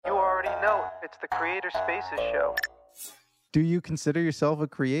note, it's the Creator Spaces show. Do you consider yourself a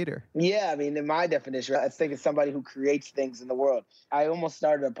creator? Yeah, I mean, in my definition, I think it's somebody who creates things in the world. I almost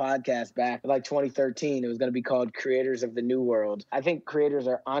started a podcast back in like 2013. It was going to be called Creators of the New World. I think creators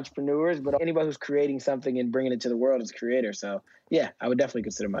are entrepreneurs, but anybody who's creating something and bringing it to the world is a creator. So yeah, I would definitely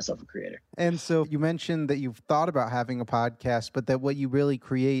consider myself a creator. And so you mentioned that you've thought about having a podcast, but that what you really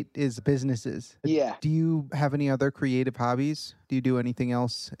create is businesses. Yeah. Do you have any other creative hobbies? Do you do anything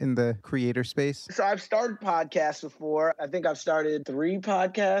else in the creator space? So I've started podcasts before. I think I've started 3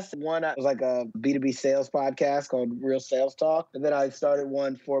 podcasts. One was like a B2B sales podcast called Real Sales Talk. And then I started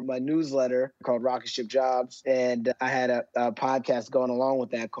one for my newsletter called Rocket Ship Jobs. And I had a podcast going along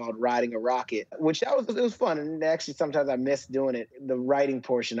with that called Riding a Rocket, which it was fun. And actually sometimes I miss doing it. The writing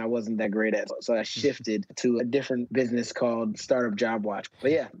portion I wasn't that great at. So I shifted to a different business called Startup Job Watch.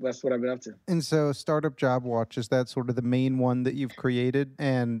 But yeah, that's what I've been up to. And so Startup Job Watch, is that sort of the main one that you've created?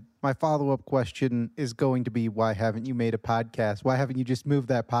 And my follow-up question is going to be, why haven't you made a podcast? Why haven't you just moved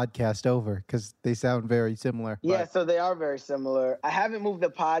that podcast over? Because they sound very similar. Yeah, so they are very similar. I haven't moved the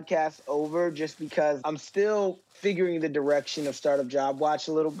podcast over just because I'm still figuring the direction of Startup Job Watch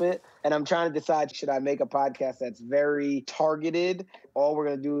a little bit. And I'm trying to decide, should I make a podcast that's very targeted? All we're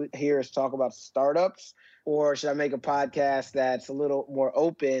going to do here is talk about startups. Or should I make a podcast that's a little more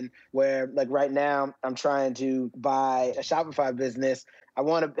open where, like right now, I'm trying to buy a Shopify business. I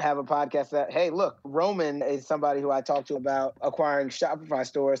want to have a podcast that, hey, look, Roman is somebody who I talked to about acquiring Shopify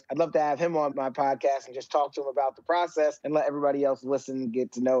stores. I'd love to have him on my podcast and just talk to him about the process and let everybody else listen and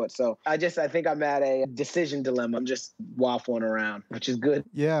get to know it. So I think I'm at a decision dilemma. I'm just waffling around, which is good.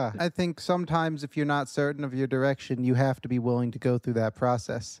 Yeah, I think sometimes if you're not certain of your direction, you have to be willing to go through that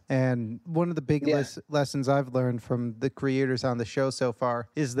process. And one of the big lessons I've learned from the creators on the show so far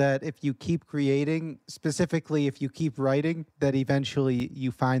is that if you keep creating, specifically if you keep writing, that eventually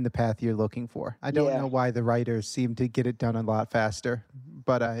you find the path you're looking for. I don't know why the writers seem to get it done a lot faster,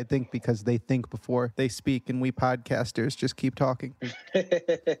 but I think because they think before they speak, and we podcasters just keep talking.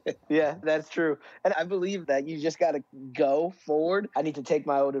 Yeah, that's true. And I believe that you just got to go forward. I need to take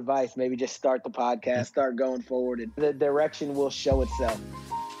my old advice, maybe just start the podcast, start going forward, and the direction will show itself.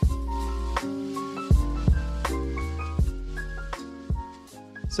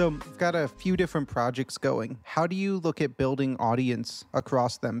 So you've got a few different projects going. How do you look at building audience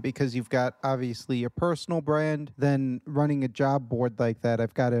across them? Because you've got obviously your personal brand, then running a job board like that,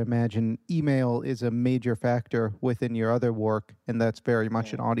 I've got to imagine email is a major factor within your other work, and that's very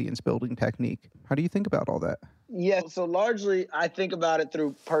much an audience building technique. How do you think about all that? Yeah, so largely I think about it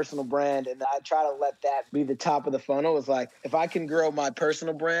through personal brand, and I try to let that be the top of the funnel. It's like, if I can grow my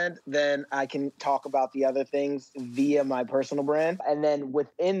personal brand, then I can talk about the other things via my personal brand. And then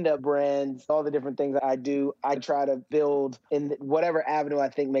within the brands, all the different things that I do, I try to build in whatever avenue I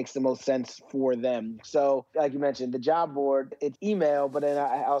think makes the most sense for them. So like you mentioned, the job board, it's email, but then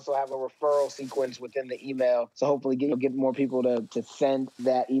I also have a referral sequence within the email. So hopefully get more people to send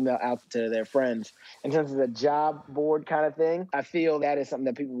that email out to their friends. In terms of the job board kind of thing, I feel that is something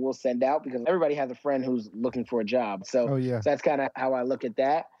that people will send out because everybody has a friend who's looking for a job. So, so that's kind of how I look at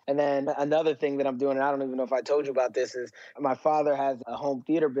that. And then another thing that I'm doing, and I don't even know if I told you about this, is my father has a home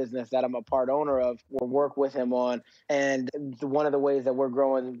theater business that I'm a part owner of. We'll work with him on. And one of the ways that we're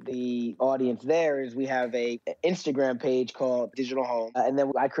growing the audience there is we have a Instagram page called Digital Home. And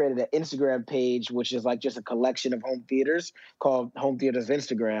then I created an Instagram page, which is like just a collection of home theaters called Home Theaters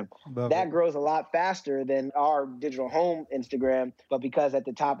Instagram. That grows a lot faster than our Digital Home Instagram. But because at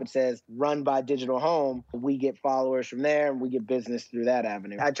the top it says run by Digital Home, we get followers from there and we get business through that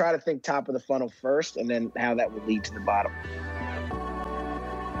avenue. I try to think top of the funnel first and then how that would lead to the bottom.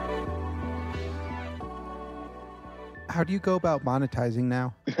 How do you go about monetizing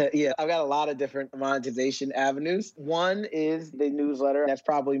now? Yeah, I've got a lot of different monetization avenues. One is the newsletter. That's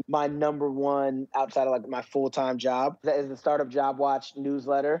probably my number one outside of like my full-time job. That is the Startup Job Watch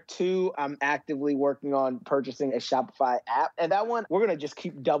newsletter. 2, I'm actively working on purchasing a Shopify app. And that one, we're going to just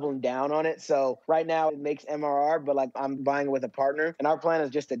keep doubling down on it. So right now it makes MRR, but like I'm buying it with a partner. And our plan is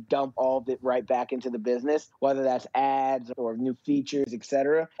just to dump all of it right back into the business, whether that's ads or new features,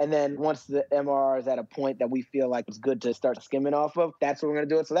 etc. And then once the MRR is at a point that we feel like it's good to start skimming off of, that's what we're going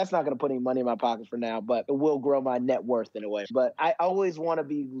to do it. So that's not going to put any money in my pocket for now, but it will grow my net worth in a way. But I always want to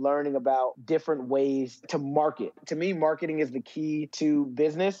be learning about different ways to market. To me, marketing is the key to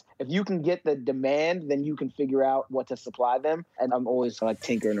business. If you can get the demand, then you can figure out what to supply them. And I'm always like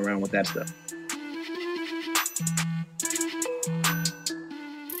tinkering around with that stuff.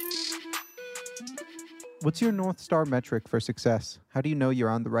 What's your North Star metric for success? How do you know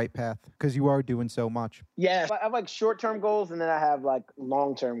you're on the right path? Because you are doing so much. Yeah, I have like short-term goals and then I have like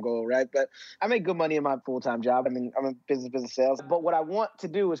long-term goal, right? But I make good money in my full-time job. I mean, I'm in business sales. But what I want to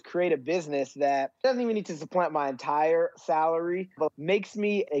do is create a business that doesn't even need to supplant my entire salary, but makes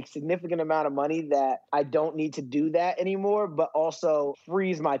me a significant amount of money that I don't need to do that anymore, but also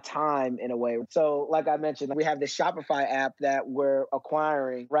frees my time in a way. So like I mentioned, we have this Shopify app that we're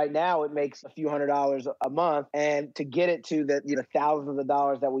acquiring. Right now, it makes a few $100s a month. And to get it to the thousands of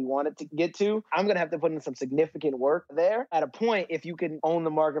dollars that we want it to get to, I'm going to have to put in some significant work there. At a point, if you can own the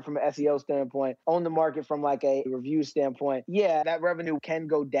market from an SEO standpoint, own the market from like a review standpoint, yeah, that revenue can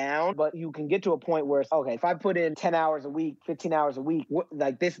go down, but you can get to a point where it's, okay, if I put in 10 hours a week, 15 hours a week,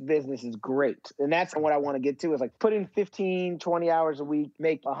 like this business is great. And that's what I want to get to, is like put in 15, 20 hours a week,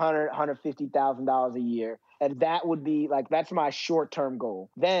 make $150,000 a year. And that would be like, that's my short-term goal.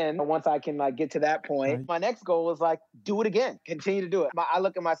 Then once I can like get to that point, right, my next goal is like, do it again, continue to do it. I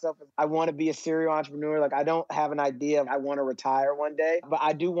look at myself as I want to be a serial entrepreneur. Like I don't have an idea of I want to retire one day, but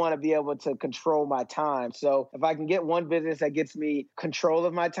I do want to be able to control my time. So if I can get one business that gets me control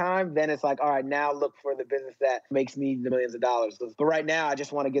of my time, then it's like, all right, now look for the business that makes me the millions of dollars. But right now I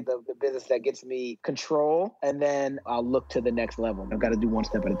just want to get the business that gets me control, and then I'll look to the next level. I've got to do one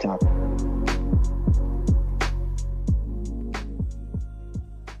step at a time.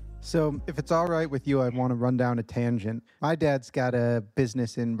 So if it's all right with you, I want to run down a tangent. My dad's got a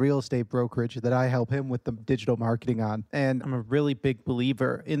business in real estate brokerage that I help him with the digital marketing on. And I'm a really big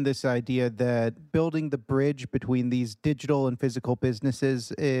believer in this idea that building the bridge between these digital and physical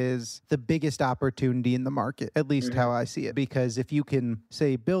businesses is the biggest opportunity in the market, at least how I see it. Because if you can,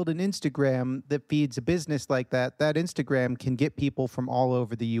 say, build an Instagram that feeds a business like that, that Instagram can get people from all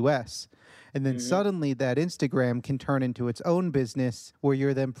over the US. And then suddenly that Instagram can turn into its own business where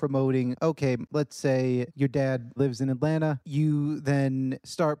you're then promoting, okay, let's say your dad lives in Atlanta. You then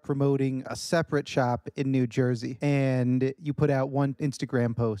start promoting a separate shop in New Jersey and you put out one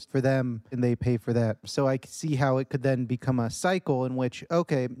Instagram post for them and they pay for that. So I can see how it could then become a cycle in which,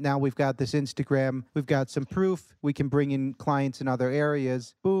 okay, now we've got this Instagram, we've got some proof, we can bring in clients in other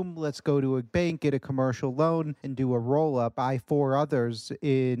areas. Boom, let's go to a bank, get a commercial loan and do a roll-up, buy 4 others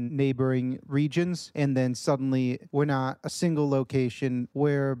in neighboring regions, and then suddenly we're not a single location,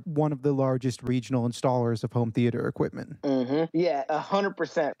 we're one of the largest regional installers of home theater equipment. Yeah,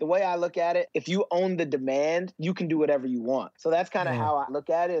 100%. The way I look at it, if you own the demand, you can do whatever you want. So that's kind of how I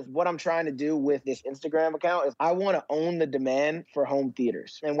look at it. Is what I'm trying to do with this Instagram account is I want to own the demand for home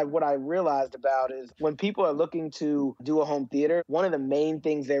theaters. And what I realized about is when people are looking to do a home theater, one of the main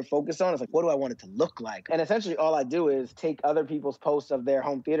things they're focused on is like, what do I want it to look like? And essentially all I do is take other people's posts of their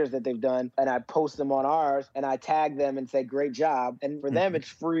home theaters that they've done and I post them on ours and I tag them and say, great job. And for them, it's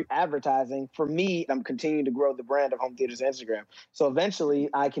free advertising. For me, I'm continuing to grow the brand of Home Theaters Instagram. So eventually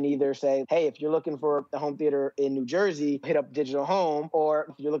I can either say, hey, if you're looking for a home theater in New Jersey, hit up Digital Home. Or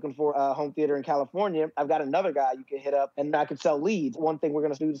if you're looking for a home theater in California, I've got another guy you can hit up and I can sell leads. One thing we're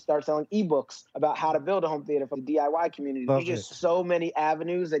going to do is start selling ebooks about how to build a home theater for the DIY community. There's just so many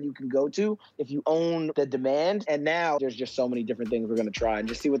avenues that you can go to if you own the demand. And now there's just so many different things we're going to try and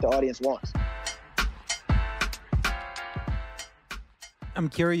just see what the audience wants. I'm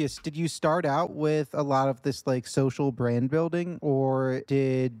curious, did you start out with a lot of this like social brand building, or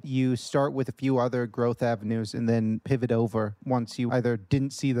did you start with a few other growth avenues and then pivot over once you either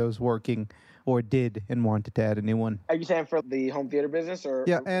didn't see those working or did and wanted to add a new one? Are you saying for the home theater business or?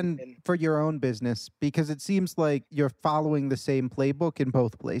 Yeah, and for your own business, because it seems like you're following the same playbook in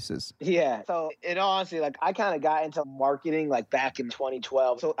both places. Yeah. So in all honesty, like I kind of got into marketing like back in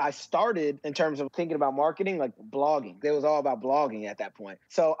 2012. So I started in terms of thinking about marketing, like blogging. It was all about blogging at that point.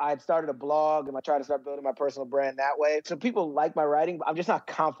 So I had started a blog and I tried to start building my personal brand that way. So people like my writing, but I'm just not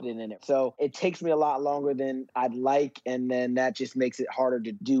confident in it. So it takes me a lot longer than I'd like. And then that just makes it harder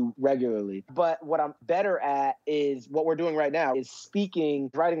to do regularly. But what I'm better at is what we're doing right now is speaking,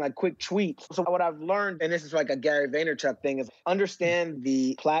 writing like quick tweets. So what I've learned, and this is like a Gary Vaynerchuk thing, is understand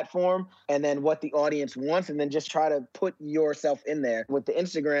the platform and then what the audience wants and then just try to put yourself in there. With the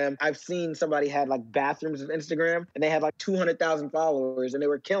Instagram, I've seen somebody had like bathrooms of Instagram and they had like 200,000 followers and they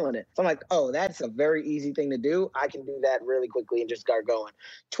were killing it. So I'm like, oh, that's a very easy thing to do. I can do that really quickly and just start going.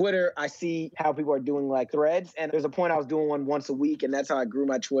 Twitter, I see how people are doing like threads. And there's a point I was doing one once a week and that's how I grew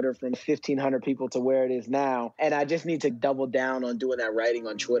my Twitter from 1,500 people to where it is now. And I just need to double down on doing that writing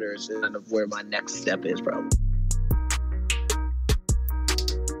on Twitter. Is kind of where my next step is probably.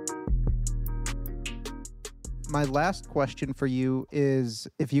 My last question for you is,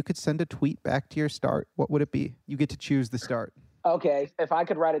 if you could send a tweet back to your start, what would it be? You get to choose the start. Okay, if I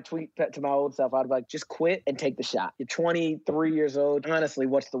could write a tweet to my old self, I'd be like, just quit and take the shot. You're 23 years old. Honestly,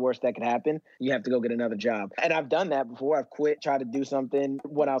 what's the worst that could happen? You have to go get another job. And I've done that before. I've quit, tried to do something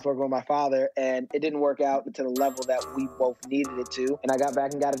when I was working with my father, and it didn't work out to the level that we both needed it to. And I got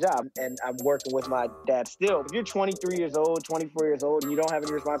back and got a job. And I'm working with my dad still. If you're 23 years old, 24 years old, and you don't have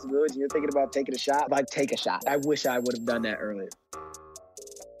any responsibilities, and you're thinking about taking a shot, like, take a shot. I wish I would have done that earlier.